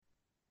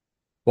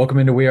Welcome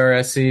into We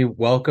Are SC.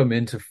 Welcome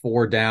into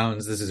Four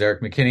Downs. This is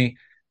Eric McKinney,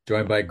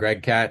 joined by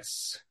Greg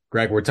Katz.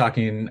 Greg, we're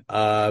talking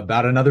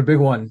about another big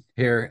one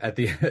here at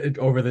the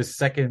over the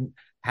second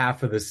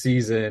half of the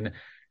season.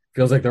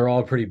 Feels like they're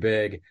all pretty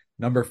big.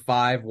 Number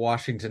 5,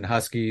 Washington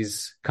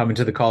Huskies coming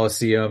to the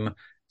Coliseum,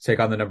 take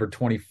on the number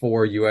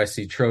 24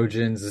 USC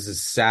Trojans. This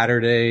is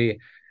Saturday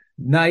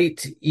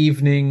night,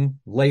 evening,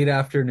 late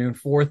afternoon,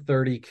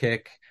 4:30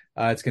 kick.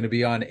 It's going to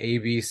be on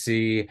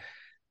ABC.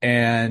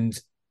 And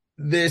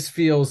this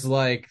feels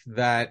like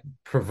that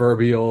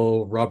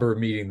proverbial rubber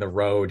meeting the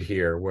road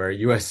here, where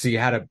USC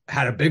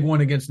had a big one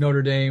against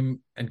Notre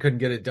Dame and couldn't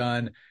get it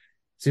done.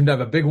 Seemed to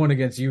have a big one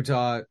against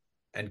Utah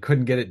and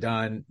couldn't get it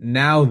done.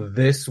 Now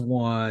this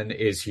one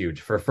is huge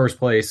for first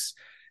place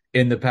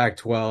in the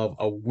Pac-12.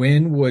 A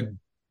win would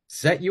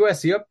set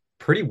USC up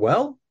pretty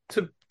well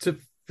to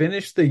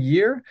finish the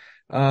year.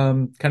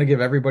 Kind of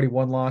give everybody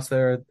one loss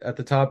there at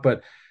the top,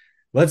 but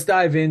let's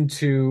dive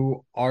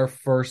into our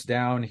first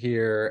down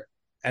here,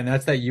 and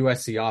that's that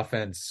USC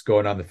offense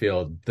going on the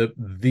field.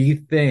 The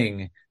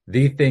thing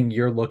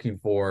you're looking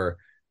for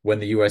when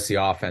the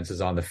USC offense is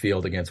on the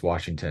field against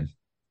Washington.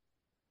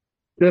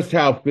 Just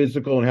how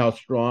physical and how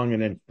strong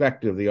and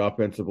effective the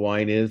offensive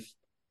line is.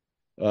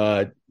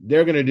 They're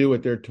going to do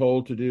what they're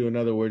told to do. In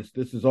other words,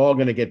 this is all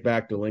going to get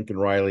back to Lincoln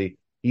Riley.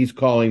 He's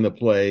calling the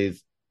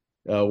plays.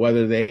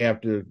 Whether they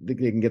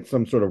can get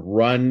some sort of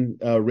run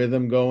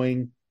rhythm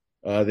going.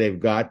 They've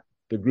got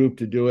the group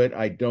to do it.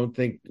 I don't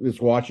think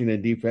this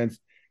Washington defense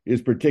is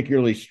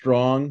particularly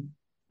strong.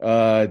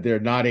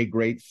 They're not a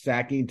great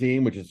sacking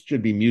team,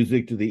 should be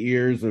music to the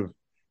ears of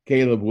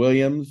Caleb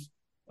Williams.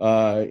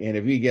 And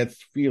if he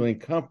gets feeling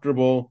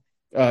comfortable,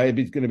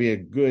 it's going to be a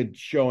good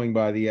showing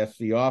by the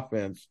SC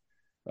offense.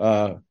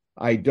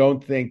 I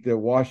don't think that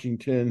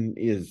Washington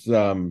is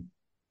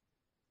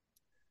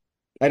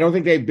I don't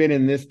think they've been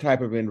in this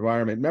type of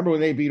environment. Remember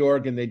when they beat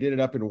Oregon, they did it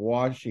up in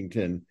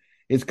Washington.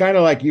 It's kind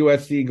of like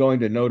USC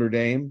going to Notre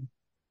Dame.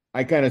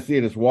 I kind of see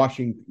it as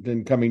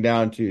Washington coming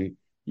down to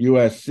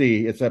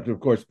USC, except, of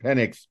course,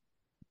 Penix,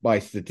 by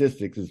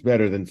statistics, is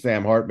better than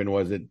Sam Hartman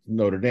was at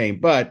Notre Dame.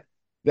 But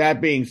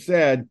that being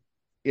said,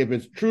 if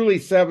it's truly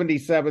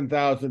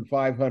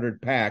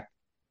 77,500 packed,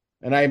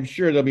 and I'm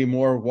sure there'll be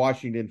more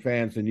Washington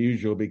fans than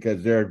usual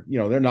because they're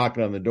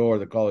knocking on the door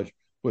of the college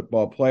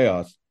football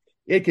playoffs,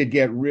 it could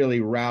get really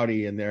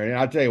rowdy in there. And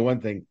I'll tell you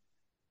one thing,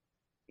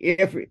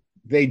 if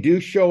they do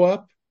show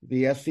up,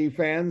 the SC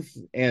fans,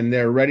 and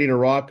they're ready to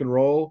rock and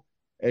roll,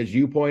 as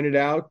you pointed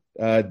out,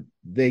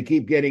 they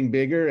keep getting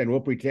bigger, and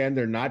we'll pretend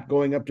they're not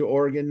going up to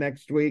Oregon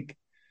next week,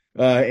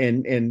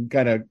 and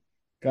kind of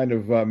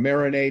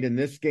marinate in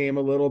this game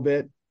a little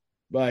bit.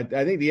 But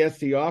I think the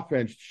SC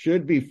offense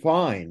should be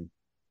fine,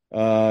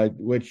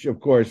 which,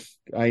 of course,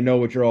 I know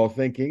what you're all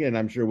thinking, and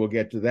I'm sure we'll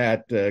get to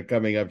that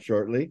coming up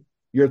shortly.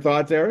 Your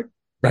thoughts, Eric?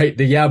 Right.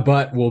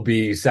 But will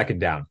be second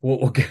down.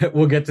 We'll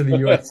get to the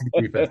USC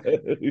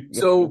defense.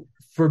 So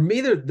for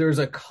me, there's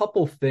a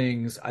couple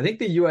things. I think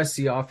the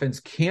USC offense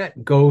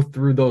can't go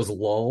through those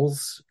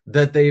lulls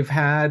that they've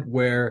had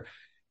where,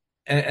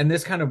 and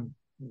this kind of,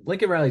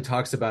 Lincoln Riley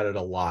talks about it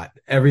a lot,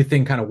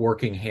 everything kind of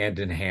working hand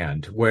in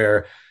hand,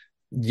 where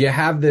you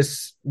have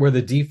this, where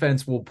the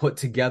defense will put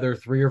together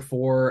 3 or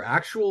 4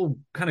 actual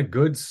kind of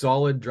good,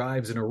 solid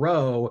drives in a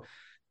row,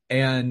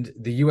 and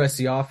the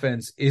USC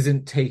offense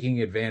isn't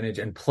taking advantage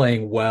and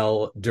playing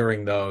well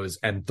during those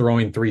and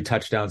throwing 3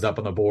 touchdowns up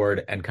on the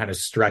board and kind of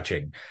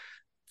stretching.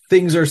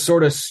 Things are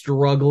sort of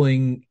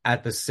struggling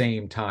at the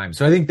same time.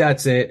 So I think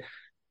that's it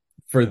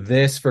for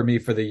me,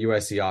 for the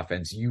USC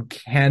offense. You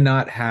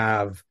cannot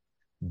have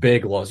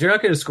big lulls. You're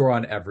not going to score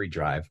on every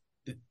drive,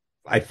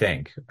 I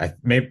think.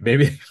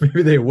 Maybe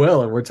they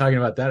will, and we're talking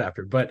about that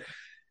after. But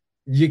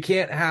you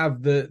can't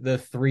have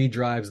the 3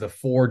 drives, the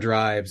 4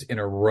 drives in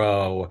a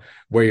row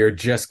where you're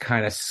just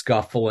kind of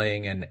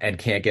scuffling and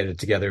can't get it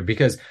together,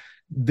 because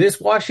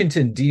this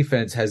Washington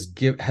defense has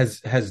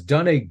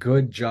done a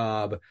good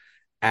job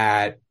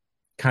at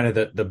kind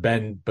of the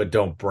bend but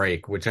don't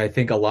break, which I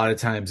think a lot of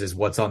times is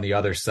what's on the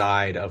other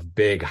side of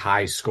big,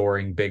 high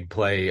scoring, big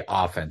play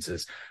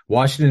offenses.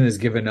 Washington has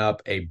given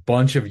up a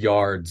bunch of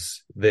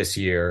yards this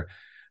year,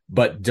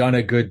 but done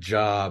a good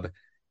job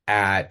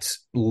at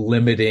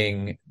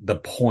limiting the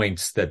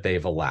points that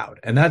they've allowed.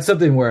 And that's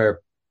something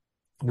where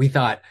we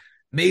thought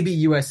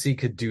maybe USC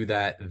could do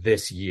that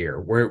this year,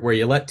 where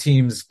you let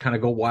teams kind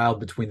of go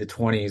wild between the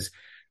 20s,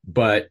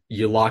 but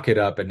you lock it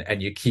up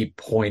and you keep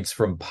points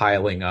from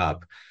piling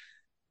up.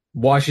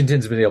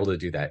 Washington's been able to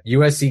do that.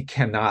 USC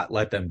cannot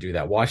let them do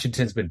that.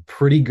 Washington's been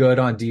pretty good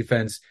on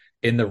defense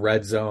in the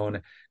red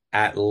zone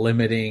at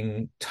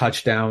limiting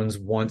touchdowns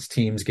once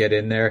teams get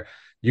in there.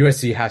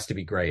 USC has to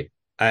be great.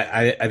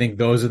 I think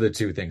those are the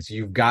 2 things.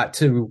 You've got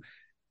to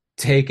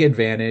take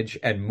advantage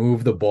and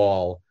move the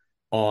ball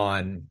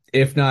on,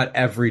 if not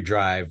every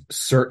drive,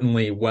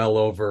 certainly well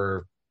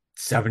over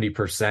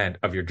 70%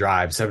 of your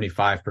drives,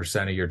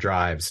 75% of your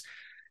drives.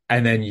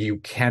 And then you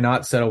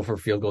cannot settle for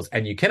field goals,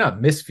 and you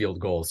cannot miss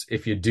field goals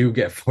if you do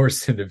get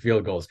forced into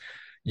field goals.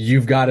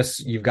 you've got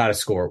to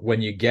score.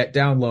 When you get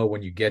down low,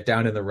 when you get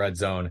down in the red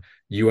zone,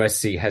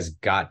 USC has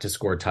got to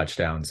score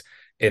touchdowns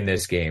in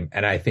this game.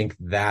 And I think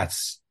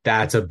that's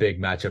a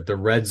big matchup. The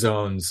red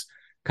zones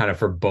kind of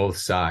for both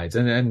sides.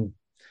 And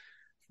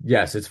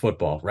yes, it's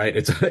football, right?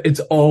 It's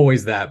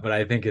always that, but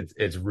I think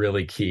it's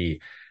really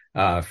key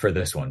for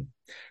this one.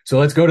 So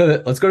let's go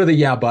to the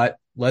yeah, but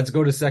let's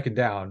go to second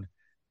down.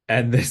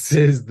 And this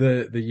is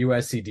the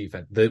USC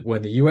defense.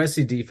 When the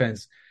USC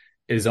defense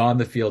is on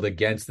the field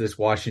against this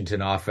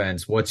Washington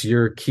offense, what's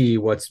your key?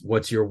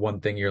 What's your one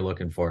thing you're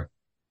looking for?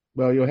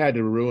 Well, you had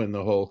to ruin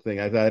the whole thing.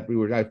 I thought I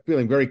was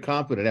feeling very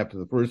confident after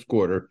the first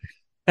quarter.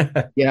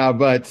 Yeah,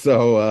 but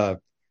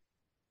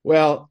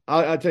well,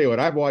 I'll tell you what,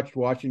 I've watched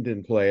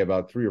Washington play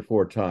about 3 or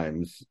 4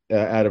 times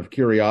out of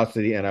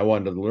curiosity, and I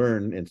wanted to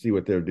learn and see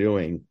what they're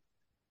doing.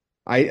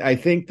 I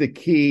think the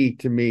key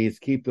to me is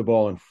keep the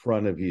ball in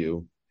front of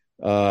you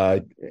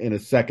in a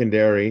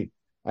secondary.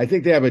 I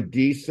think they have a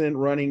decent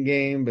running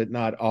game, but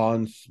not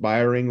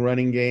awe-inspiring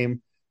running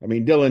game. I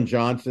mean, Dylan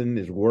Johnson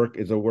is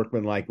a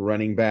workman-like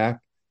running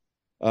back.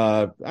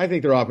 I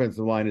think their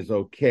offensive line is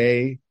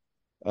okay.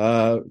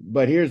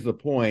 But here's the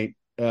point.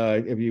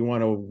 If you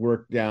want to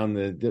work down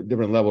the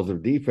different levels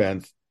of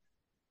defense,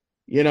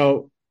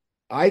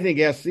 I think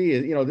SC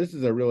is, this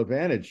is a real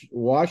advantage.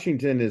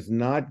 Washington is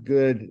not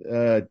good,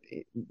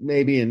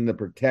 maybe in the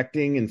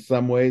protecting in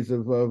some ways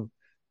of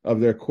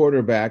their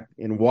quarterback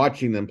in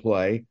watching them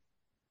play.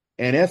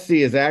 And SC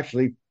is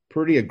actually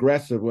pretty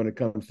aggressive when it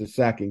comes to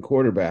sacking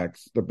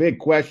quarterbacks. The big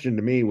question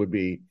to me would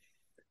be,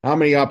 how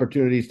many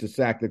opportunities to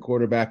sack the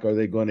quarterback are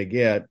they going to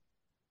get,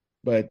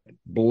 but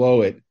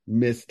blow it,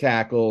 miss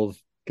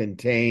tackles,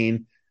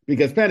 contain?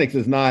 Because Penix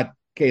is not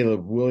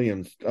Caleb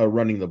Williams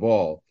running the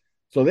ball.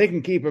 So they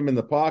can keep him in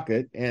the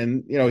pocket,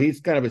 and,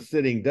 he's kind of a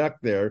sitting duck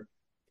there.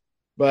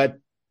 But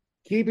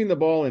keeping the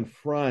ball in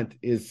front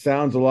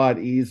sounds a lot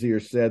easier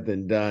said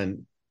than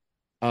done.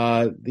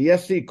 The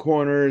SC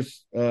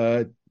corners,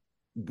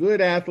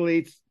 good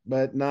athletes,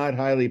 but not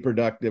highly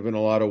productive in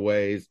a lot of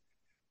ways.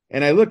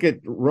 And I look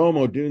at Rome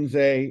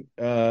Odunze,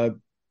 kind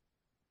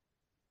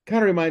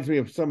of reminds me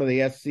of some of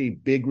the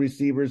SC big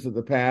receivers of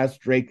the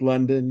past, Drake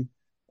London.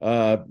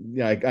 I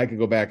could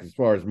go back as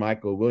far as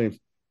Michael Williams.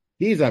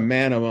 He's a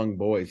man among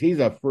boys. He's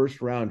a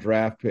first-round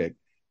draft pick.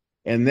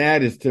 And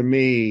that is, to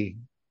me,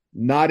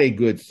 not a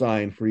good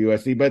sign for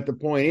USC. But the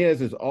point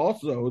is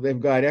also they've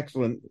got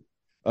excellent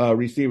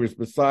receivers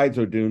besides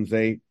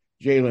Odunze.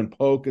 Jalen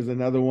Polk is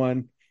another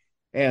one.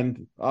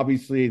 And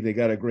obviously they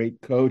got a great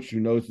coach who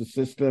knows the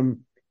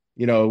system.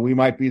 We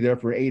might be there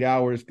for 8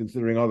 hours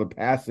considering all the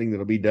passing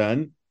that'll be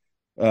done.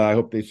 I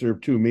hope they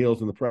serve 2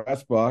 meals in the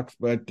press box.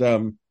 But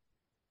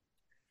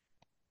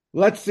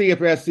let's see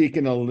if SC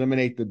can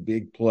eliminate the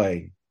big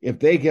play. If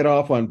they get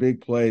off on big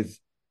plays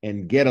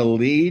and get a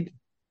lead,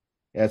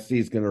 SC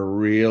is going to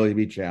really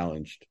be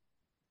challenged.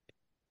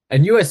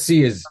 And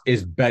USC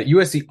is better.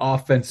 USC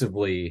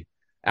offensively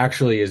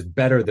actually is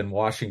better than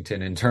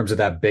Washington in terms of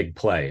that big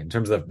play, in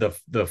terms of the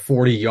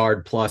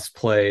 40-yard plus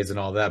plays and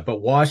all that.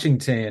 But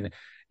Washington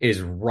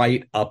is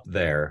right up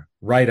there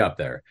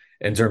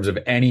in terms of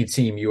any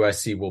team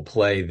USC will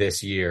play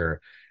this year,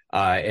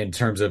 in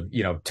terms of,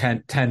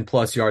 10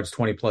 plus yards,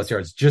 20 plus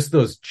yards, just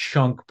those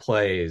chunk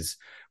plays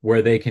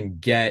where they can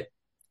get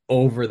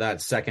over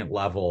that second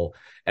level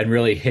and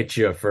really hit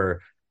you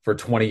for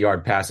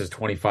 20-yard passes,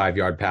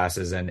 25-yard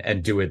passes,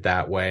 and do it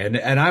that way.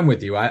 And I'm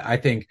with you. I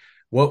think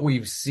what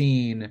we've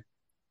seen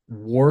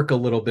work a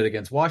little bit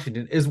against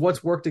Washington is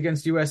what's worked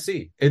against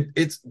USC.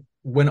 It's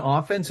when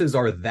offenses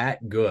are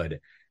that good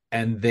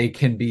and they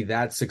can be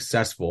that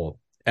successful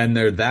and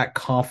they're that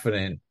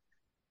confident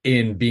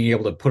in being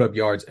able to put up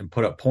yards and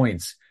put up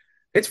points,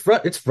 it's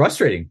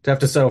frustrating to have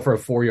to settle for a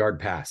 4-yard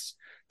pass,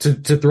 to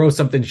throw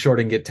something short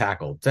and get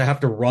tackled, to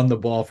have to run the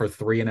ball for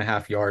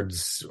 3.5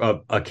 yards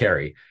a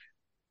carry.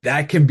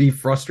 That can be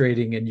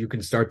frustrating, and you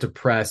can start to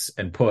press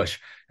and push.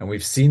 And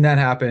we've seen that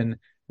happen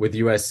with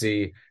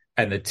USC,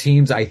 and the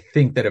teams I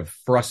think that have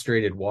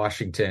frustrated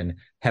Washington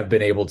have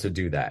been able to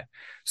do that.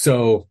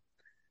 So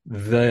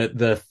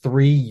the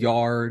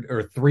 3-yard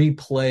or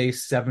 3-play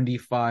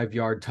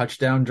 75-yard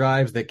touchdown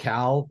drives that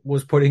Cal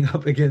was putting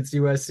up against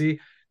USC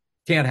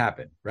can't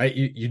happen, right?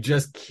 You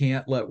just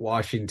can't let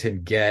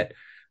Washington get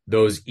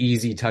those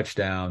easy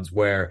touchdowns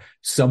where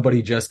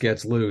somebody just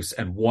gets loose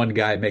and one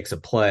guy makes a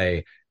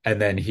play and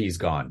then he's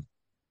gone.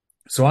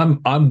 So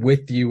I'm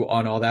with you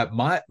on all that.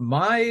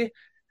 My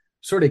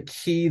sort of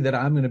key that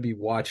I'm going to be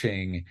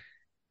watching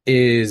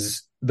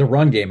is the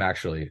run game,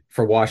 actually,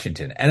 for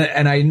Washington.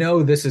 And I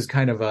know this is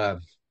kind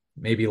of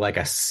maybe like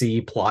a C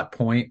plot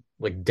point,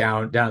 like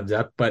down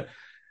depth, but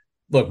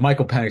look,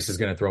 Michael Penix is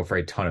going to throw for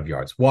a ton of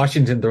yards.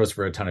 Washington throws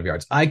for a ton of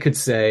yards. I could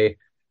say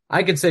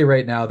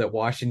right now that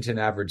Washington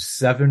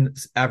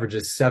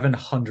averages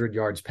 700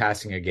 yards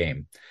passing a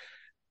game.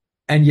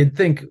 And you'd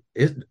think,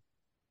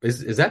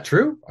 is that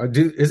true? Or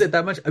is it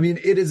that much? I mean,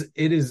 it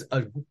is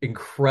an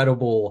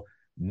incredible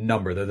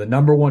number. They're the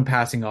number one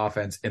passing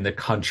offense in the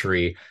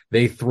country.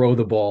 They throw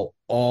the ball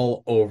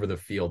all over the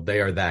field. They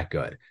are that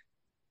good.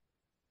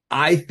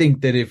 I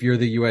think that if you're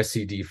the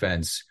USC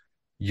defense,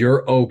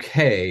 you're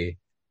okay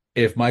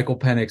if Michael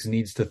Penix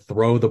needs to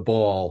throw the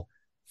ball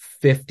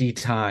 50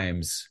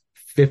 times,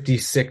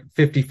 56,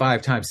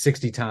 55 times,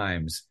 60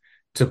 times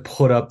to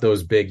put up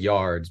those big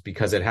yards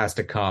because it has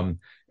to come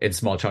in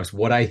small chunks.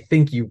 What I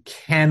think you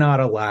cannot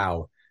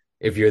allow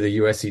if you're the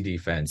USC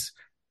defense,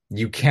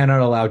 you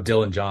cannot allow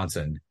Dylan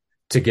Johnson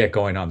to get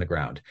going on the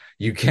ground.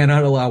 You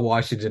cannot allow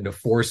Washington to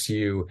force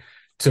you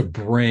to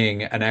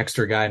bring an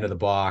extra guy into the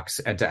box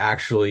and to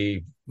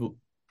actually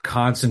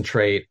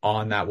concentrate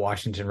on that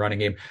Washington running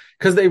game,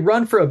 because they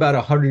run for about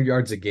 100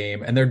 yards a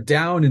game and they're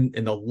down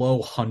in the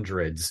low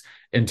hundreds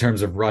in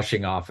terms of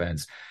rushing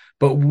offense.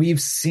 But we've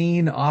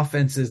seen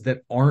offenses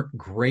that aren't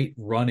great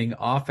running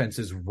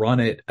offenses run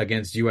it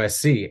against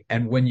USC.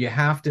 And when you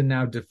have to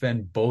now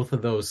defend both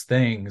of those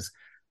things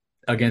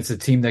against a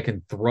team that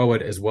can throw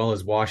it as well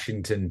as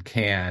Washington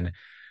can,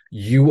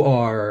 you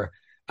are,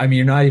 I mean,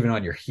 you're not even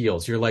on your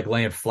heels. You're like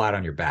laying flat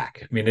on your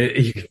back. I mean,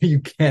 you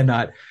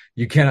cannot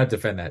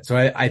defend that. So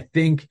I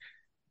think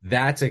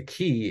that's a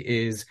key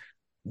is,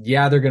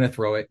 yeah, they're going to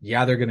throw it.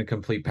 Yeah, they're going to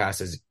complete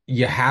passes.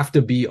 You have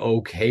to be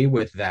okay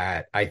with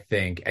that, I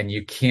think. And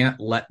you can't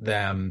let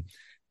them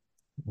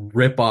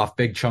rip off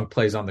big chunk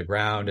plays on the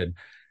ground and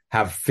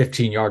have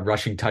 15-yard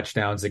rushing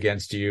touchdowns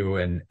against you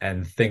and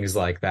things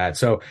like that.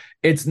 So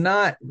it's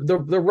not, the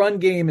run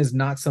game is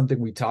not something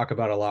we talk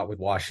about a lot with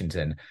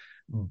Washington.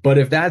 But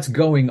if that's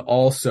going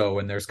also,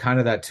 and there's kind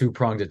of that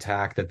two-pronged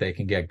attack that they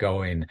can get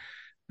going,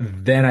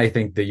 then I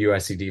think the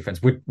USC defense,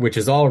 which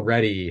is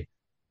already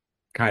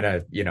kind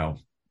of,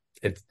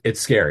 it's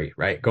scary,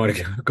 right?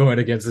 Going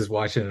against this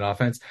Washington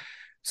offense.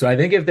 So I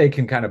think if they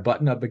can kind of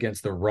button up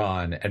against the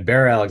run, and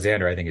Barry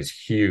Alexander, I think, is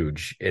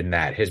huge in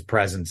that, his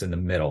presence in the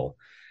middle,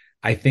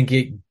 I think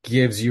it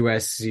gives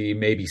USC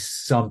maybe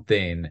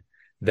something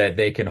that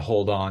they can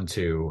hold on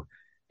to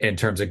in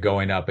terms of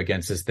going up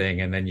against this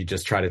thing. And then you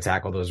just try to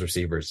tackle those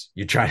receivers.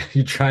 You try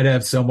to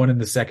have someone in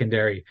the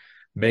secondary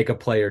make a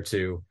play or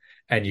two,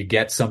 and you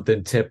get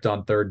something tipped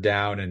on third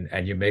down,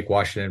 and you make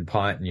Washington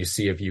punt, and you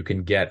see if you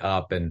can get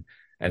up and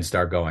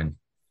start going.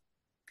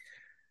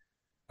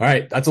 All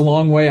right. That's a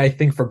long way, I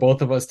think, for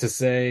both of us to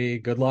say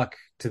good luck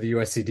to the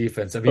USC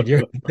defense. I mean,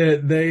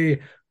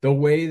 the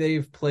way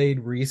they've played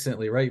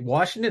recently, right?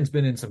 Washington's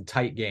been in some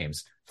tight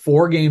games,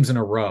 4 games in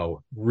a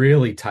row,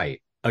 really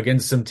tight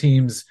against some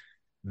teams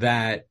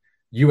that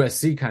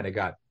USC kind of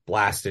got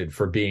blasted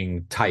for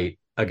being tight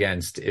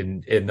against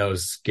in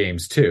those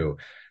games too.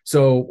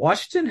 So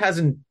Washington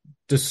hasn't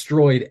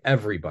destroyed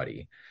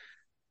everybody,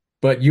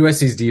 but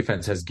USC's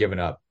defense has given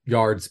up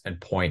yards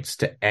and points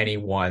to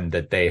anyone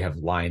that they have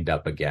lined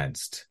up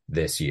against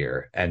this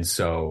year. And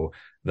so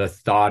the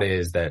thought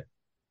is that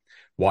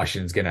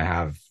Washington's going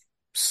to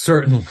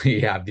certainly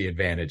have the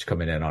advantage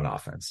coming in on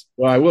offense.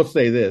 Well, I will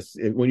say this.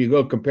 When you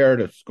go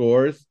comparative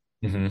scores,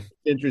 mm-hmm. It's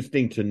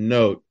interesting to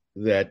note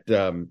that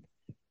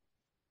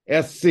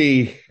SC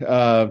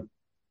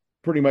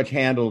pretty much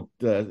handled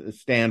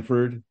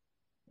Stanford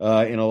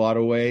in a lot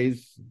of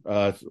ways.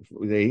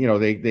 They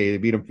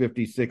beat them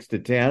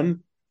 56-10,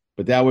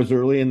 but that was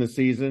early in the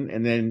season.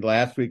 And then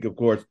last week, of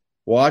course,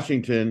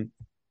 Washington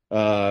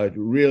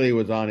really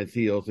was on its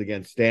heels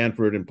against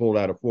Stanford and pulled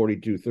out a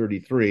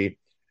 42-33.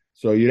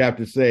 So you'd have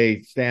to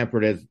say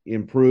Stanford has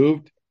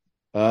improved.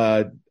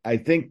 I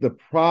think the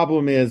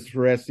problem is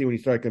for SC when you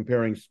start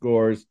comparing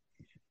scores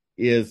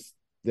is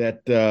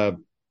that the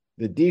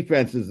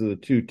defenses of the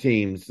two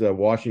teams,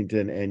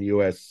 Washington and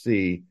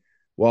USC,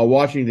 while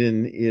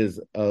Washington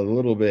is a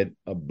little bit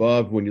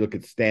above when you look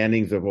at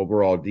standings of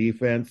overall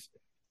defense,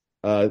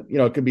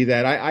 it could be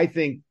that. I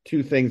think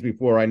 2 things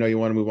before I know you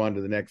want to move on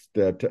to the next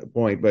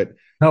point, but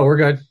no, we're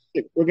good.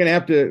 We're gonna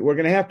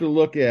have to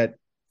look at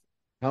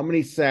how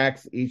many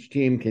sacks each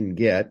team can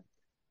get.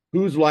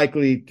 Who's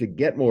likely to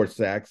get more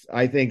sacks?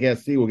 I think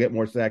SC will get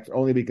more sacks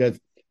only because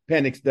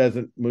Penix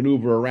doesn't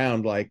maneuver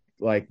around like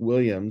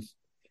Williams.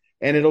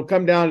 And it'll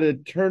come down to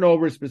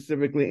turnovers,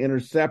 specifically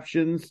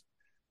interceptions.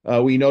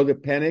 We know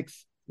that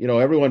Penix,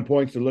 everyone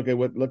points to look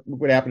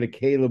what happened to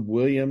Caleb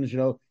Williams.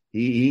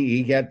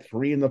 He got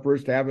 3 in the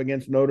first half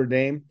against Notre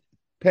Dame.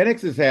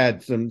 Penix has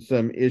had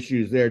some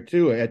issues there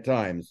too at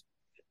times.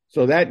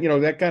 So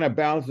that kind of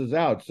balances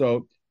out.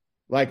 So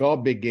like all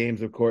big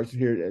games, of course,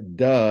 here,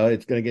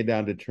 it's going to get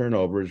down to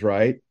turnovers,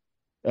 right?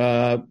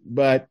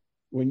 But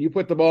when you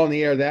put the ball in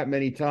the air that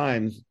many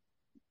times,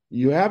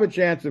 you have a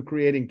chance of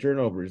creating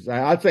turnovers.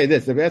 I'd say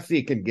this, if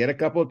SC can get a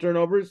couple of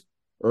turnovers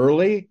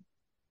early,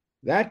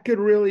 that could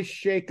really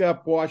shake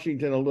up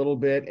Washington a little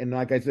bit. And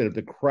like I said, if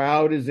the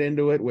crowd is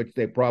into it, which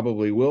they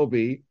probably will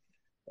be.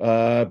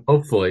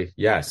 Hopefully,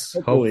 yes.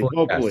 Hopefully.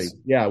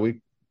 Yes.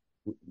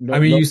 Yeah,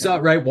 you saw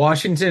it, right?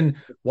 Washington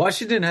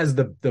has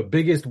the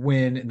biggest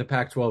win in the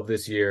Pac-12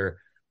 this year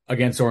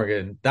against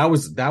Oregon. That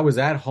was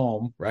at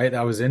home, right?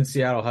 That was in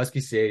Seattle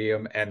Husky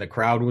Stadium, and the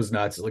crowd was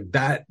nuts. Like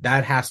that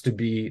has to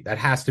be a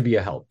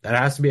help. That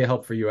has to be a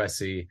help for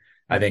USC,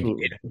 I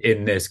think,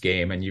 in this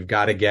game. And you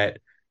got to get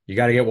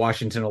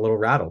Washington a little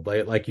rattled,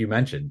 like you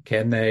mentioned.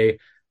 Can they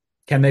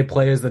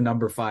play as the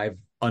number 5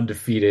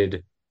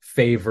 undefeated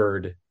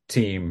favored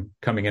team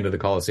coming into the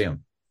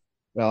Coliseum.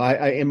 Well,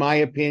 in my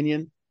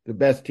opinion, the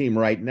best team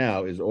right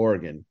now is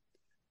Oregon.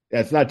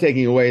 That's not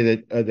taking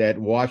away that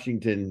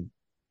Washington,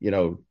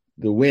 the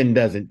win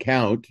doesn't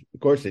count. Of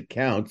course, it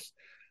counts.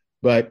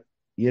 But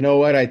you know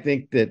what? I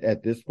think that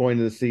at this point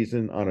of the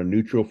season, on a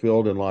neutral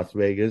field in Las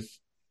Vegas,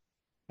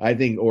 I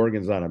think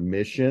Oregon's on a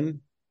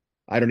mission.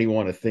 I don't even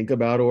want to think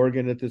about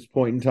Oregon at this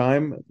point in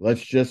time. We're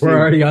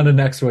already on to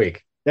next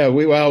week. Yeah,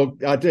 I'll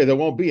tell you, there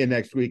won't be a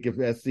next week if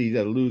SC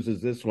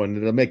loses this one.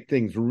 It'll make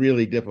things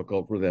really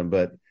difficult for them.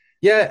 But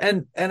yeah,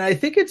 and I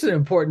think it's an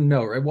important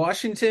note, right?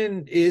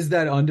 Washington is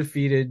that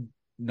undefeated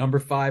number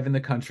 5 in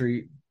the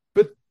country,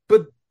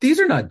 but these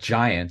are not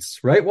giants,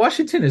 right?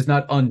 Washington is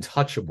not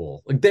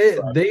untouchable. Like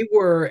they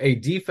were a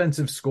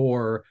defensive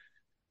score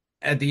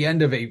at the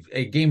end of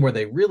a game where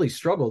they really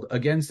struggled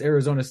against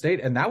Arizona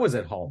State, and that was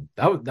at home.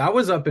 That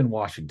was up in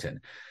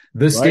Washington.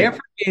 The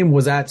Stanford game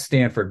was at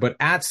Stanford, but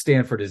at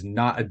Stanford is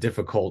not a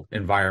difficult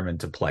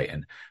environment to play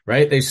in,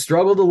 right? They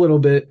struggled a little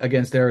bit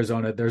against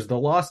Arizona. There's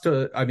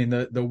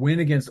the the win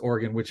against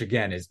Oregon, which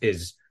again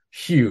is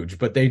huge,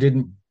 but they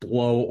didn't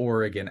blow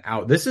Oregon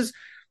out. This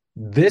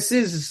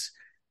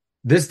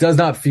does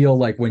not feel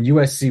like when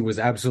USC was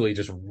absolutely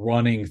just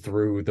running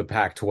through the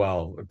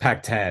Pac-12,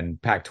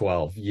 Pac-10,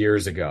 Pac-12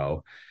 years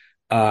ago.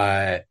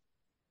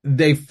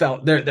 They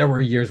felt there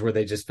were years where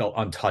they just felt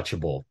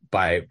untouchable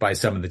by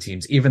some of the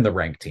teams, even the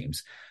ranked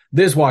teams.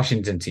 This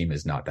Washington team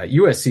is not that.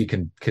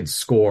 USC can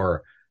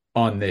score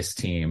on this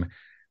team.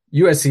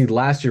 USC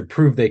last year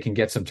proved they can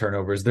get some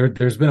turnovers.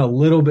 There's been a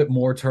little bit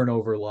more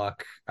turnover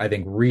luck, I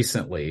think,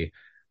 recently.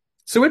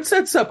 So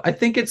I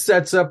think it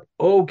sets up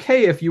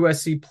okay if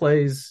USC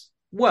plays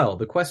well.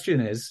 The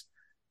question is,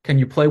 can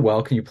you play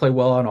well? Can you play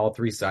well on all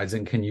 3 sides?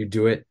 And can you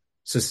do it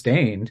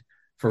sustained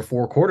for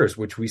 4 quarters,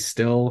 which we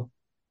still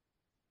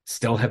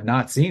have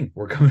not seen.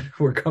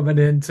 We're coming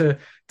into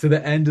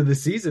the end of the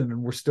season,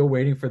 and we're still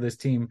waiting for this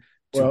team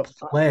to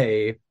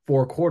play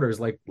 4 quarters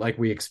like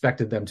we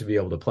expected them to be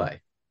able to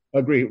play.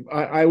 Agree.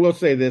 I will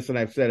say this, and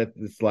I've said it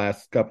this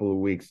last couple of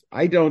weeks.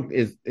 I don't,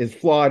 as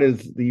flawed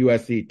as the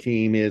USC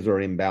team is or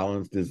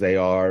imbalanced as they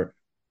are,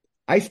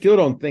 I still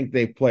don't think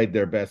they've played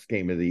their best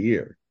game of the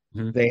year.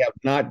 Mm-hmm. They have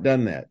not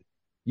done that.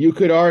 You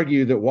could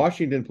argue that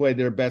Washington played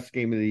their best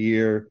game of the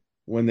year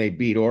when they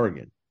beat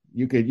Oregon.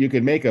 You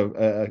could make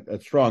a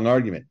strong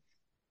argument.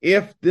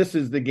 If this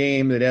is the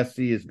game that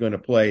SC is going to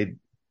play,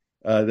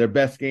 their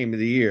best game of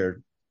the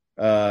year,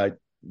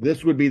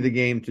 this would be the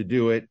game to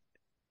do it.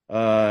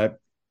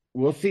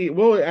 We'll see.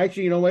 Well,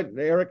 actually, you know what,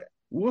 Eric?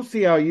 We'll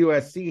see how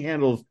USC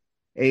handles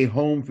a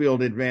home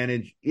field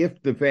advantage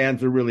if the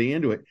fans are really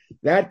into it.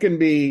 That can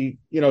be,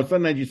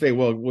 sometimes you say,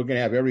 well, we're going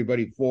to have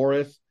everybody for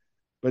us,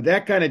 but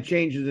that kind of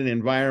changes an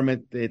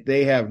environment that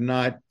they have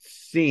not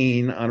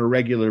seen on a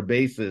regular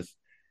basis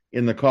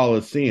in the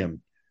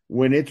Coliseum.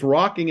 When it's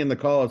rocking in the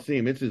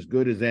Coliseum, it's as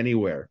good as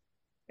anywhere.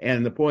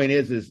 And the point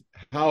is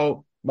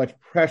how much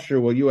pressure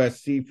will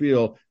USC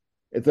feel?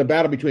 It's a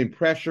battle between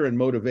pressure and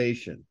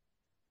motivation.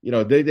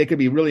 They could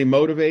be really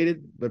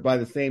motivated, but by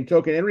the same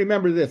token, and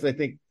remember this, I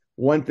think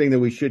one thing that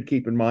we should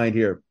keep in mind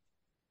here,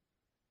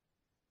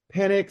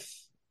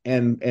 Penix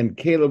and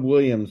Caleb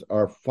Williams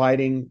are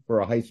fighting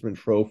for a Heisman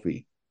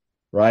Trophy,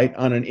 right?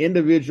 On an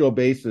individual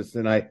basis.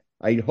 And I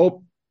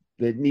hope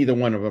that neither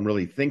one of them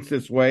really thinks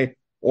this way,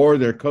 or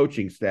their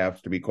coaching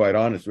staffs, to be quite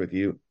honest with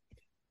you,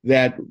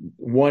 that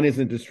one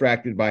isn't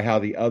distracted by how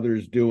the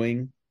other's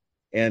doing.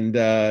 And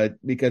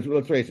because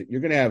let's face it,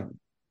 you're going to have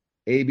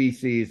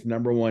ABC's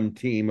number 1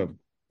 team of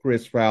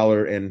Chris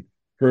Fowler and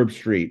Herb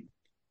Street.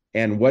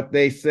 And what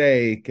they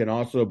say can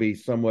also be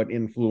somewhat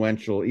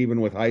influential, even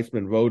with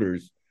Heisman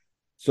voters.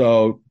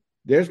 So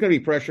there's going to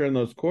be pressure on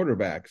those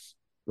quarterbacks,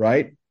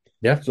 right?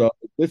 Yeah. So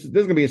this is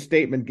going to be a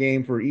statement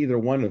game for either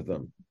one of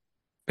them.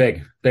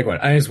 Big one.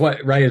 I mean,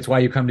 it's why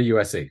you come to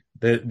USC.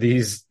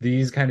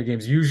 These kind of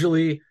games,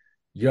 usually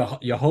you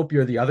hope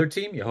you're the other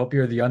team. You hope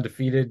you're the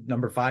undefeated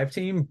number 5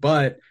 team,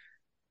 but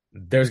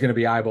there's going to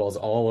be eyeballs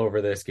all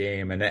over this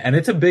game. And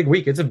it's a big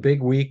week. It's a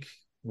big week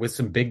with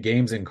some big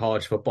games in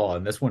college football.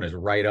 And this one is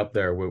right up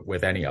there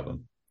with any of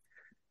them.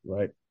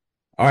 Right.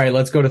 All right,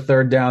 let's go to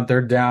third down.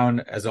 Third down,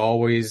 as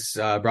always,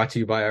 brought to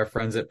you by our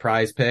friends at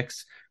Prize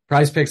Picks.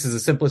 Prize Picks is the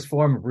simplest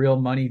form of real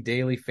money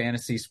daily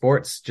fantasy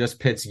sports, just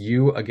pits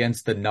you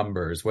against the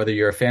numbers. Whether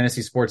you're a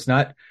fantasy sports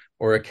nut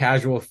or a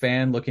casual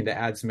fan looking to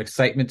add some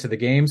excitement to the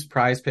games,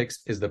 Prize Picks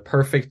is the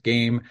perfect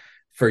game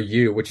for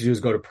you. What you do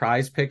is go to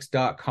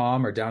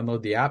prizepicks.com or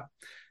download the app.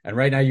 And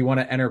right now you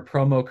want to enter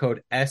promo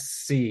code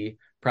SC.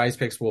 Prize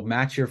Picks will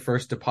match your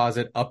first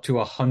deposit up to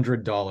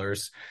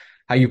 $100.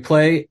 How you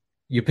play,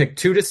 you pick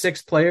 2 to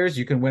 6 players.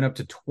 You can win up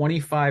to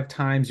 25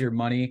 times your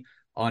money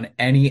on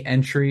any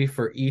entry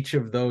for each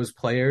of those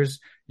players.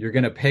 You're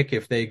going to pick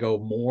if they go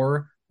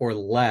more or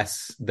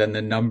less than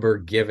the number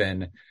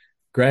given.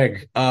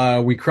 Greg,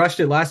 we crushed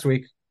it last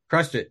week.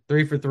 Crushed it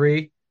 3 for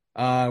 3.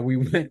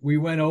 We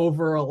went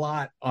over a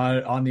lot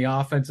on the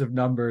offensive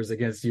numbers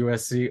against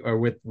USC or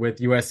with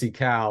USC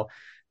Cal,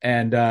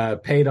 and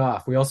paid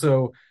off. We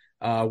also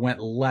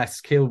went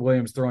less. Caleb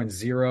Williams throwing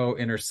 0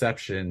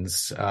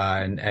 interceptions,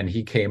 and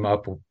he came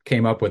up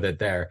with it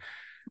there.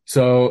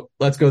 So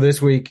let's go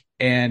this week,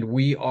 and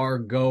we are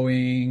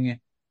going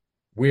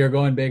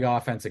big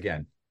offense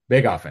again.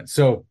 Big offense.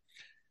 So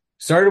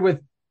started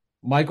with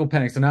Michael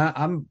Penix, and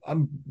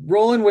I'm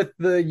rolling with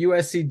the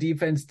USC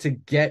defense to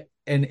get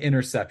an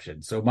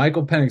interception. So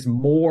Michael Penix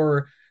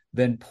more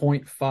than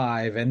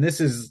 0.5, and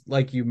this is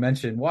like you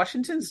mentioned,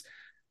 Washington's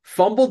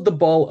fumbled the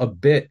ball a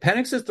bit.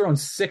 Penix has thrown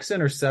 6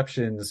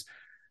 interceptions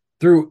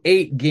through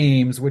 8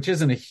 games, which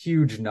isn't a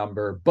huge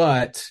number,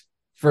 but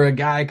for a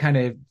guy kind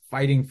of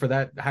fighting for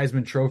that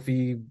Heisman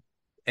Trophy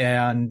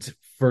and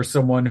for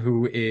someone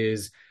who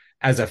is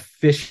as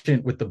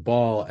efficient with the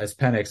ball as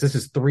Penix, this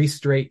is 3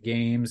 straight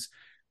games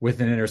with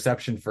an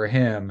interception for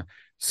him.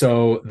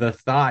 So the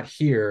thought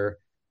here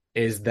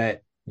is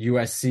that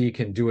USC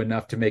can do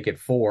enough to make it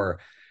 4.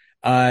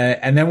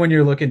 And then when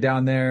you're looking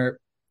down there,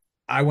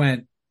 I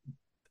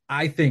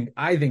think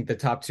the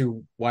top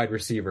 2 wide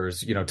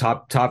receivers,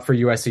 top for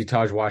USC,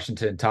 Taj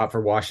Washington, top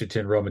for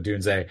Washington, Rome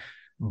Odunze,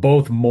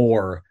 both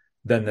more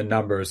than the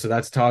numbers. So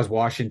that's Taj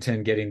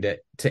Washington getting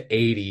to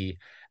 80,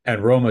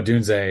 and Rome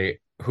Odunze,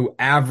 who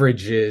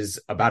averages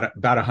about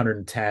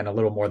 110, a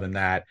little more than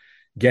that,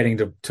 getting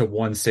to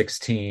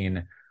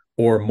 116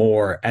 or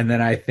more. And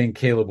then I think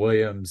Caleb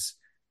Williams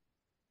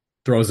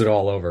throws it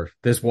all over.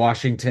 This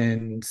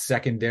Washington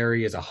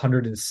secondary is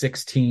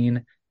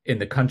 116 in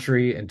the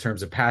country in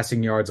terms of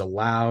passing yards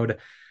allowed.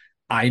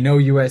 I know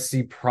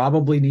USC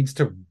probably needs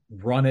to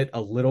run it a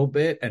little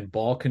bit and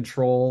ball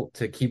control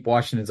to keep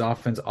Washington's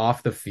offense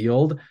off the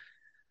field.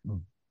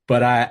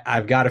 But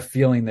I've got a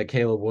feeling that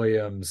Caleb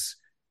Williams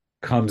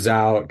comes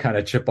out, kind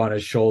of chip on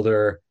his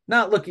shoulder,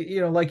 not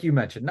looking, like you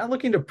mentioned, not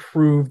looking to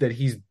prove that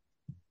he's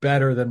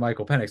better than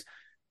Michael Penix.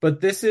 But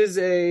this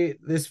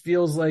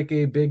feels like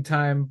a big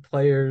time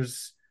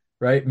players,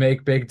 right?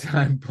 Make big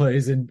time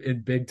plays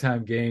in big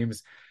time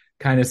games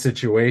kind of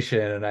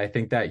situation. And I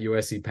think that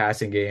USC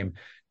passing game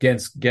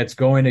gets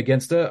going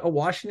against a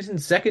Washington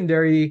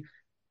secondary.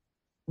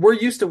 We're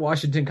used to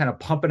Washington kind of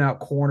pumping out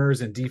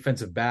corners and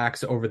defensive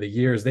backs over the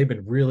years. They've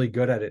been really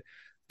good at it.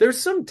 There's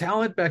some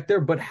talent back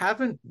there, but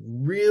haven't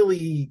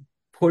really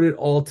put it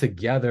all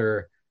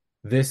together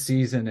this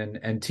season,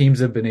 and teams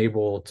have been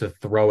able to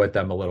throw at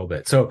them a little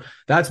bit. So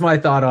that's my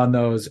thought on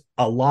those.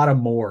 A lot of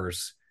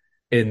mores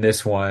in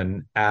this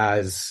one,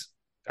 as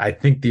I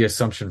think the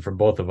assumption for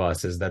both of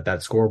us is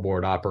that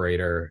scoreboard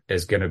operator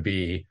is going to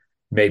be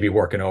maybe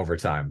working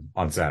overtime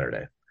on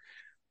Saturday.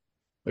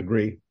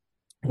 Agree.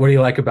 What do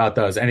you like about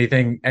those?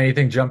 Anything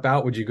jump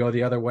out? Would you go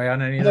the other way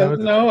on any of those?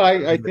 No,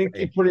 I think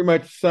you pretty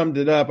much summed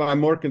it up. I'm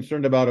more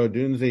concerned about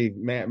Odunze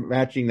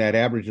matching that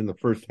average in the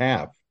first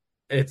half.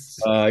 It's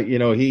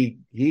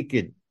he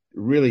could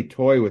really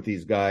toy with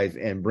these guys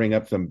and bring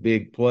up some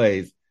big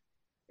plays.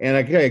 And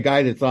a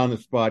guy that's on the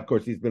spot, of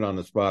course, he's been on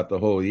the spot the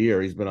whole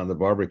year. He's been on the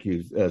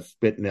barbecue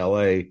spit in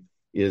L.A.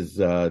 is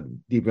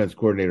defense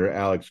coordinator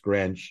Alex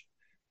Grinch.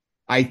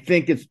 I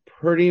think it's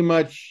pretty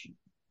much.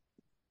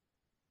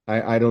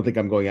 I don't think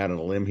I'm going out on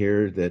a limb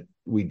here that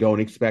we don't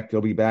expect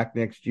he'll be back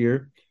next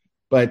year,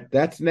 but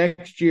that's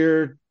next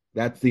year.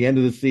 That's the end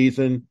of the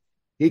season.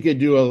 He could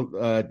do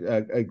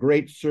a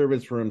great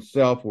service for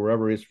himself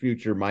wherever his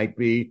future might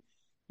be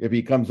if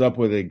he comes up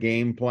with a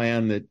game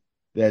plan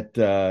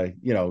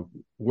that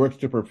works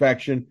to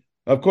perfection.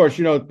 Of course,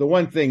 the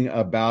one thing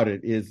about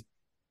it is,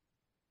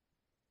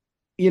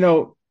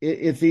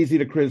 it's easy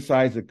to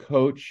criticize a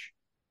coach,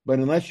 but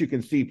unless you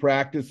can see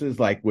practices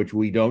which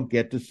we don't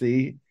get to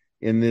see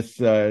in this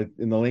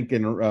in the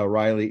Lincoln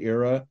Riley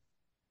era,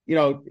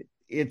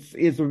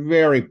 it's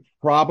very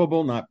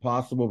probable, not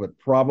possible, but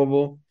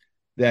probable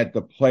that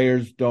the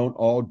players don't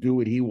all do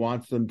what he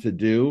wants them to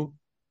do,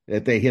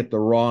 that they hit the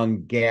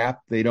wrong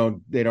gap, they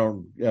don't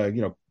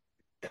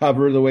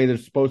cover the way they're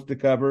supposed to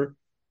cover,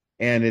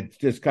 and it's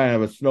just kind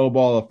of a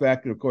snowball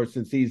effect. And of course,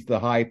 since he's the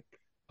high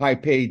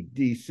paid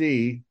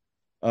DC,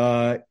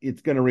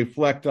 it's going to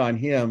reflect on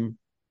him.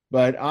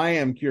 But I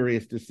am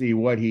curious to see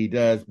what he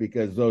does,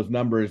 because those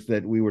numbers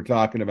that we were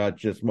talking about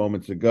just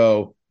moments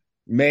ago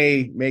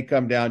may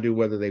come down to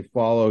whether they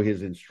follow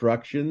his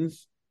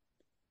instructions.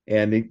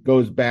 And it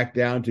goes back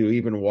down to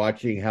even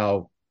watching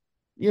how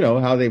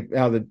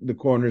the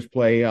corners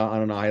play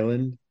on an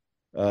island,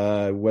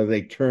 whether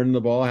they turn the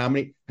ball, how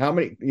many,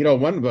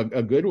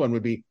 a good one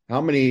would be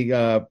how many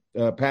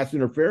pass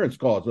interference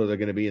calls are there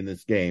going to be in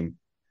this game?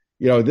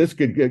 This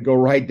could go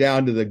right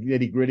down to the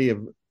nitty gritty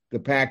of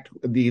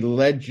the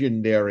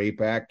legendary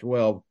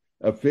Pac-12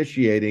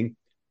 officiating.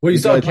 Well, you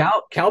saw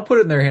Cal put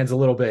it in their hands a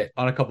little bit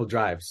on a couple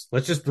drives.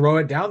 Let's just throw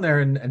it down there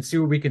and see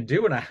what we can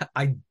do. And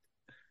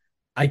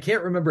I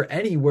can't remember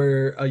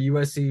anywhere a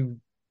USC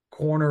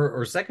corner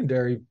or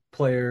secondary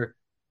player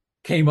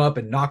came up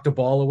and knocked a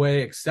ball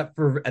away, except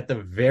for at the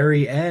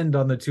very end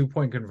on the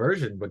 2-point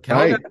conversion. But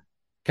Cal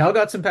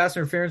got some pass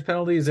interference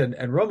penalties,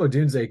 and Rome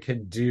Odunze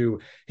can do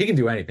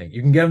anything.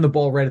 You can get him the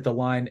ball right at the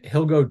line.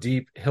 He'll go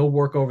deep. He'll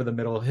work over the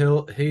middle.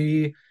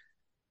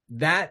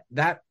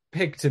 That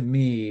pick to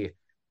me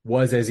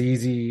was as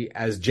easy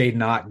as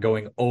Jaden Ott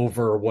going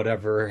over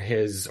whatever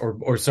his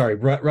or sorry,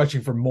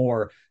 rushing for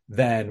more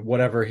than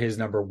whatever his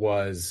number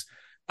was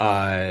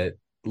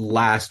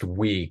last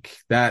week.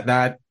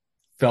 That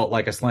felt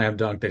like a slam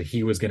dunk that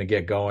he was going to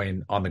get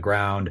going on the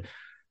ground.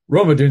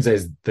 Rome Odunze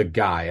is the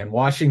guy, and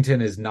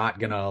Washington is not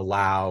going to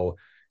allow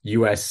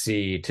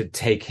USC to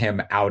take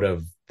him out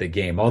of the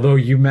game. Although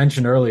you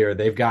mentioned earlier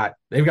they've got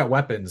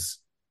weapons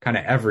kind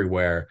of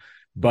everywhere,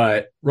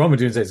 but Rome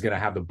Odunze is going to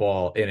have the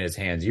ball in his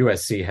hands.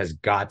 USC has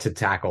got to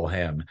tackle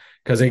him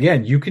because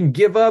again, you can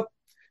give up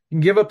the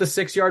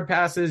 6-yard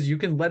passes. You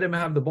can let him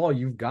have the ball.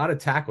 You've got to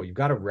tackle. You've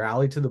got to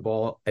rally to the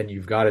ball and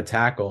you've got to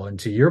tackle. And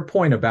to your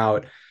point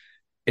about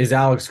is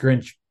Alex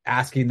Grinch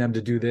asking them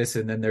to do this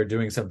and then they're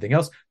doing something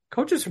else,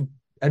 coaches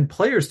and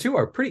players too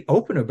are pretty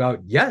open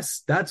about,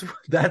 yes, that's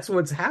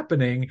what's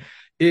happening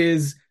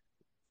is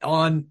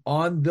on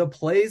the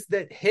plays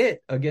that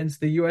hit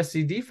against the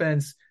USC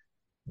defense,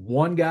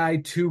 one guy,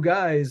 two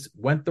guys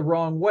went the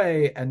wrong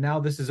way, and now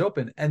this is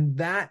open. And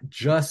that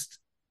just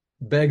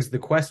begs the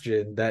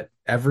question that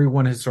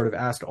everyone has sort of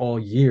asked all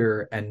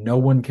year, and no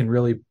one can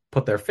really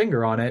put their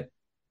finger on it.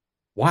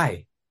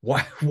 Why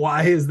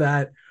is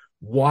that?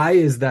 Why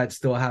is that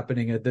still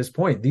happening at this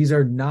point? These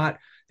are not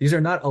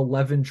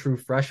 11 true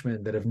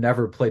freshmen that have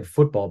never played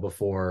football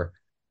before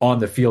on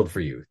the field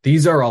for you.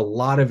 These are a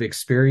lot of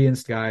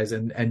experienced guys.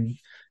 And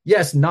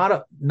yes,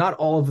 not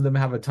all of them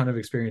have a ton of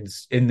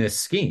experience in this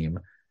scheme,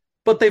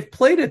 but they've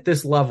played at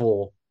this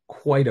level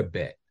quite a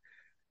bit.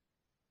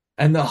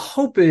 And the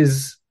hope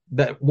is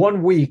that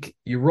one week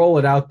you roll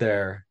it out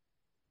there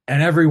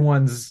and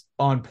everyone's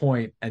on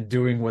point and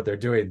doing what they're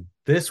doing.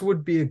 This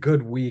would be a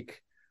good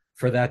week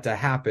for that to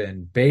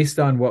happen based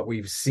on what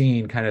we've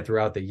seen kind of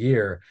throughout the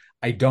year.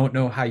 I don't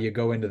know how you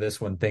go into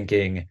this one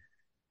thinking,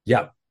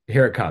 yep,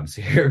 here it comes.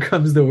 Here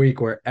comes the week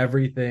where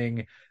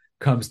everything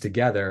comes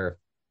together.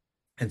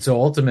 And so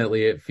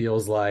ultimately it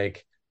feels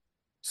like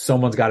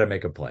someone's got to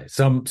make a play.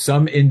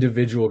 Some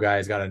individual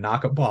guy's got to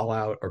knock a ball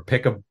out or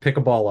pick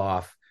a ball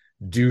off,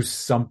 do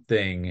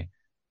something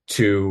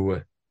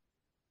to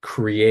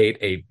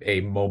create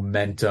a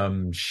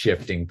momentum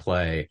shifting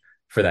play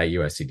for that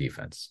USC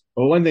defense.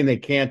 Well, one thing they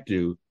can't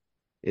do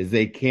is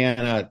they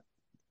cannot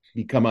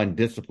become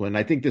undisciplined.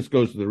 I think this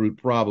goes to the root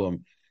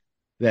problem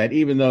that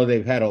even though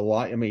they've had a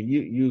lot, I mean,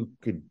 you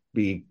could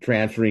be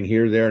transferring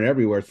here, there, and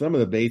everywhere. Some of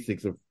the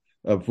basics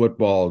of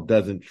football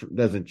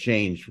doesn't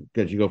change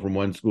because you go from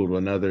one school to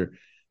another.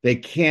 They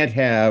can't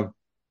have,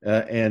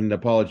 and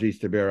apologies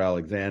to Bear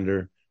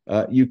Alexander,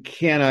 you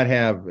cannot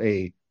have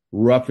a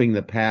roughing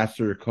the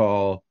passer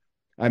call.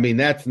 I mean,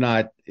 that's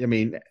not, I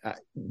mean,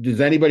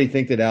 does anybody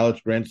think that Alex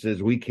Grinch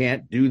says, we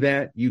can't do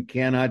that? You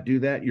cannot do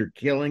that. You're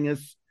killing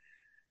us.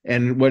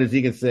 And what is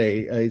he going to say?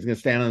 He's going to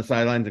stand on the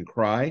sidelines and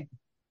cry?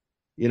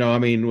 You know, I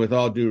mean, with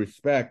all due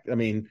respect, I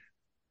mean,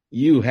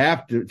 you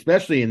have to,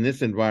 especially in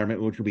this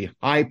environment, which will be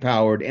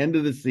high-powered, end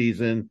of the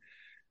season,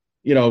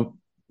 you know,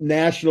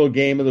 national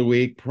game of the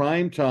week,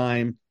 prime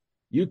time.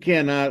 You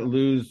cannot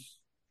lose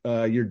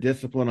your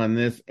discipline on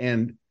this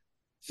and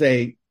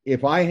say,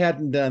 if I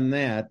hadn't done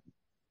that,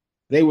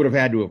 they would have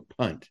had to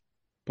have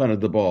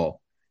punted the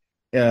ball.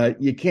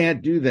 You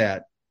can't do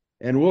that.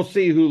 And we'll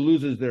see who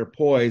loses their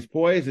poise.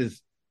 Poise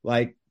is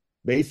like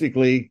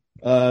basically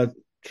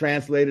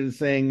translated as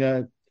saying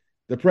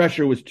the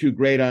pressure was too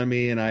great on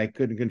me and I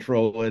couldn't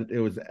control it. It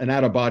was an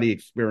out-of-body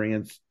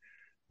experience.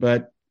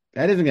 But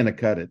that isn't going to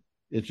cut it.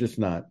 It's just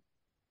not.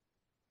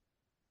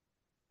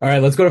 All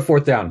right, let's go to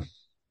fourth down.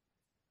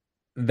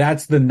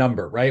 That's the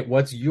number, right?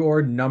 What's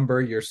your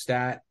number, your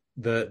stat,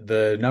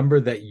 the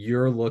number that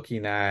you're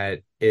looking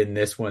at in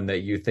this one that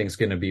you think is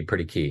going to be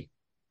pretty key?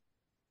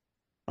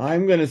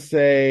 I'm going to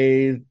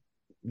say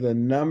the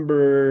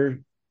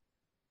number.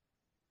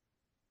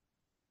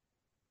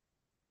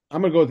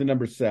 I'm going to go with the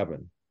number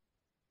 7.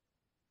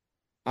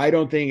 I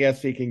don't think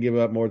SC can give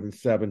up more than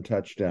 7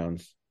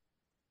 touchdowns.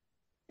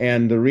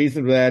 And the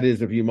reason for that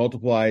is if you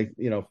multiply,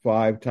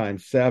 5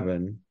 times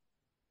 7,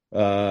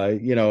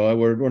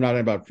 we're not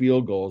about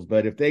field goals,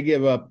 but if they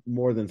give up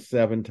more than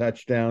 7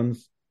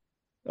 touchdowns,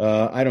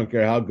 I don't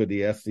care how good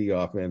the SC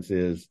offense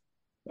is.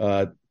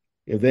 If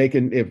they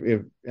can,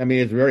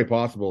 it's very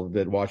possible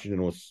that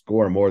Washington will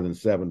score more than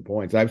 7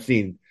 points. I've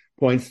seen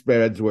point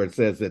spreads where it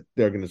says that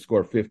they're going to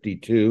score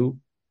 52,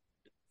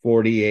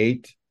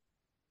 48,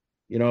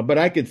 but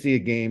I could see a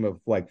game of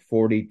like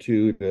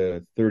 42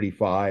 to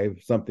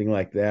 35, something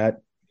like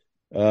that.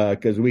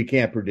 Because we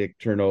can't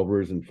predict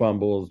turnovers and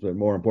fumbles, but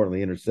more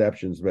importantly,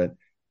 interceptions. But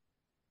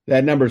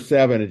that number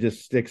 7, it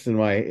just sticks in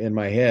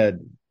my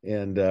head.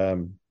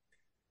 And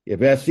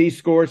if SC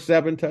scores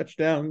 7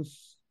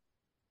 touchdowns,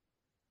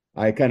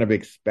 I kind of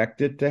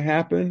expect it to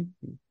happen.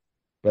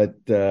 But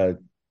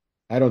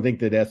I don't think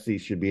that SC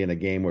should be in a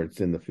game where it's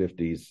in the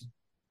 50s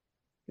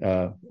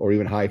or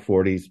even high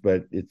 40s,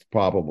 but it's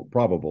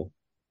probable.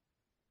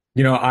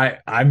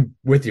 I'm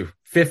with you.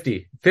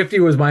 50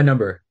 was my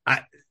number.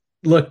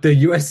 Look,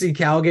 the USC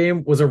Cal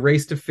game was a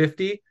race to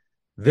 50.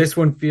 This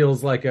one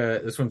feels like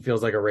a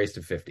race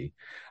to 50.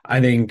 I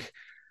think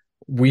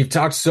We've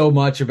talked so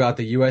much about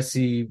the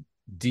USC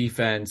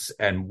defense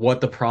and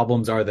what the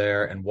problems are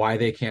there and why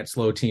they can't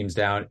slow teams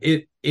down.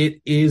 It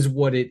is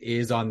what it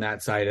is on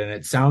that side, and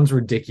it sounds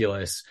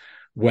ridiculous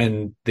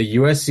when the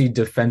USC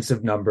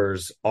defensive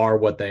numbers are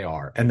what they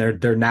are and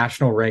their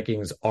national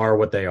rankings are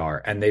what they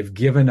are, and they've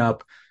given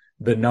up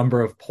the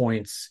number of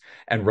points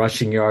and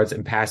rushing yards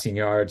and passing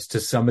yards to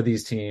some of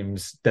these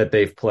teams that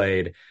they've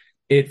played.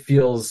 It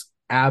feels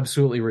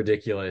absolutely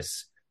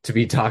ridiculous to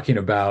be talking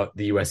about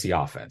the USC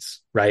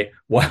offense, right?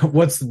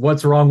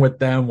 What's wrong with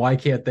them? Why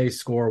can't they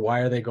score? Why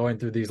are they going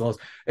through these lows?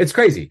 It's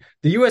crazy.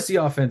 The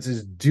USC offense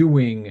is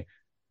doing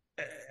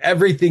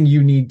everything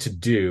you need to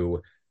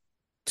do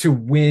to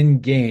win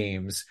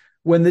games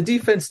when the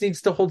defense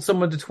needs to hold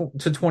someone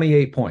to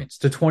 28 points,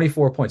 to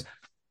 24 points.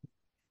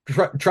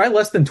 Try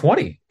less than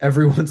 20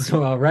 every once in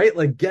a while, right?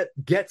 Like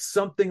get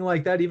something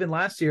like that. Even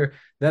last year,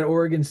 that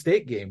Oregon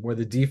State game where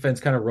the defense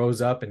kind of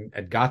rose up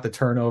and got the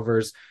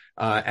turnovers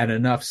and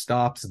enough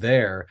stops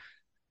there.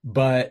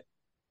 But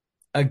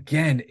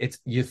again, it's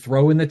you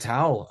throw in the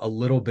towel a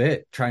little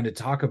bit trying to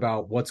talk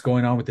about what's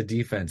going on with the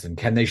defense and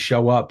can they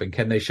show up and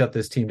can they shut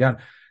this team down?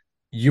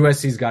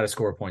 USC's got to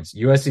score points.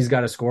 USC's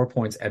got to score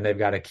points, and they've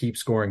got to keep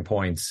scoring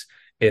points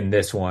in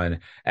this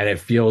one. And it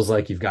feels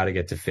like you've got to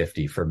get to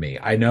 50 for me.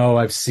 I know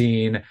I've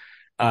seen,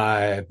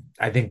 I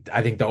think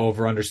the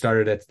over under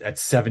started at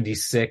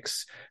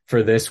 76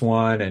 for this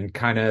one. And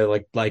kind of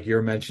like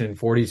you're mentioning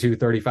 42,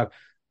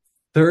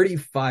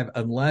 35,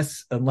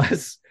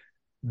 unless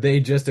they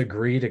just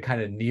agree to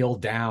kind of kneel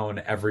down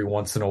every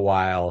once in a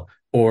while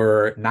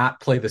or not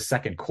play the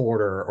second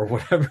quarter or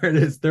whatever it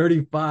is.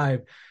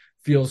 35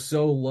 feels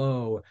so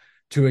low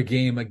to a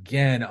game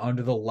again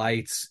under the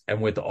lights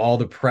and with all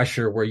the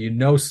pressure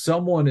where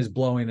someone is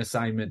blowing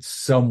assignments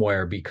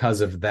somewhere because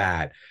of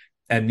that.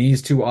 And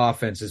these two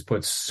offenses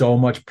put so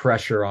much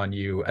pressure on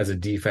you as a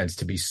defense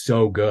to be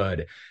so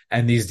good.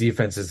 And these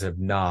defenses have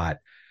not.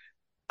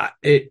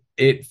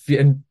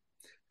 And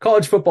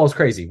college football is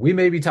crazy. We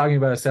may be talking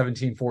about a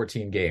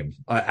 17-14 game,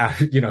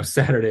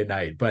 Saturday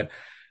night, but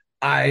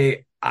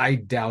I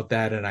doubt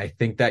that. And I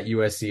think that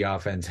USC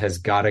offense has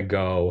got to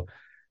go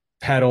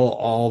pedal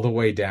all the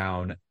way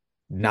down,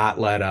 not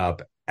let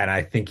up. And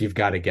I think you've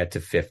got to get to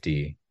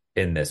 50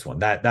 in this one.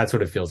 That's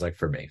what it feels like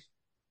for me.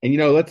 And,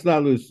 let's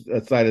not lose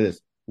sight of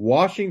this.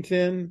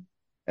 Washington,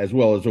 as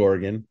well as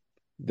Oregon,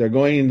 they're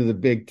going into the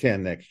Big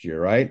Ten next year,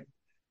 right?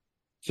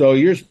 So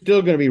you're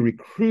still going to be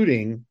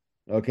recruiting,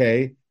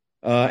 okay,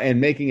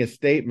 and making a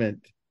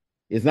statement.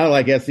 It's not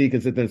like SC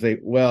can sit there and say,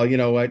 well, you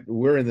know what,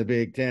 we're in the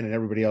Big Ten and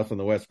everybody else on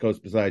the West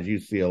Coast besides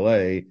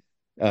UCLA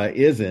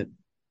isn't.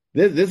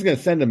 This is going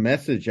to send a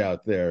message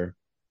out there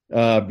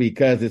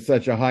because it's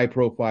such a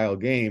high-profile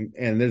game,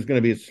 and there's going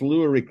to be a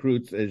slew of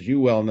recruits, as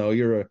you well know.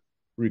 You're a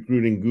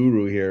recruiting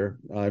guru here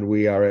on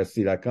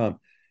wearesc.com.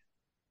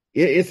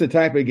 It's the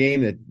type of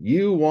game that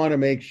you want to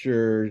make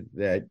sure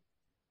that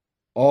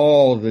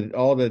all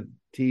the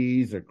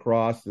T's are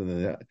crossed,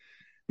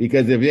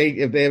 because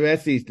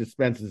if SC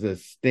dispenses a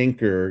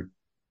stinker,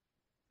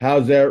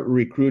 how's that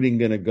recruiting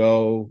going to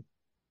go?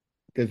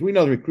 Because we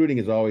know the recruiting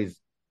is always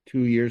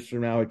 2 years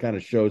from now, it kind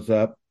of shows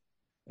up.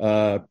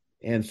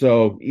 And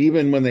so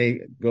even when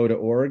they go to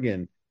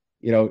Oregon,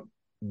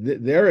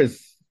 there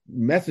is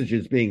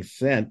messages being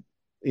sent,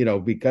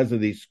 because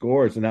of these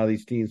scores and how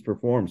these teams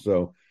perform.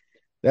 So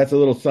that's a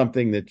little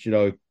something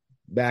that,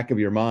 back of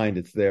your mind,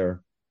 it's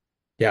there.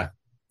 Yeah.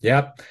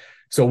 Yep.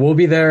 So we'll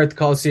be there at the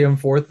Coliseum,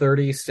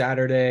 4:30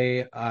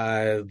 Saturday,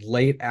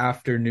 late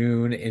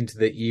afternoon into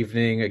the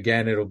evening.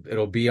 Again,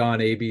 it'll be on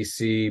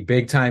ABC.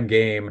 Big time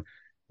game.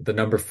 The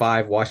number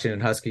 5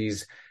 Washington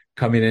Huskies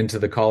coming into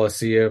the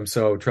Coliseum.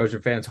 So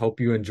Trojan fans,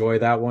 hope you enjoy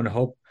that one.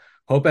 Hope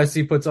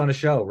SC puts on a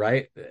show,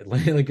 right?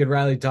 Lincoln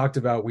Riley talked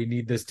about, we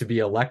need this to be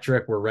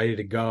electric. We're ready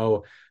to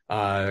go.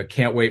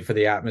 Can't wait for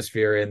the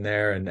atmosphere in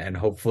there. And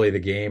hopefully the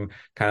game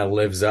kind of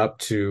lives up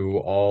to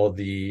all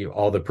the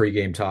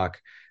pregame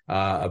talk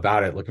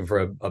about it. Looking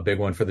for a big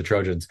one for the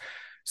Trojans.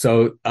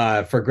 So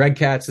for Greg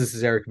Katz, this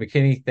is Eric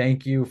McKinney.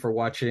 Thank you for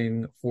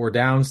watching 4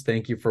 Downs.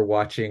 Thank you for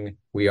watching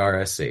We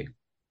Are SC.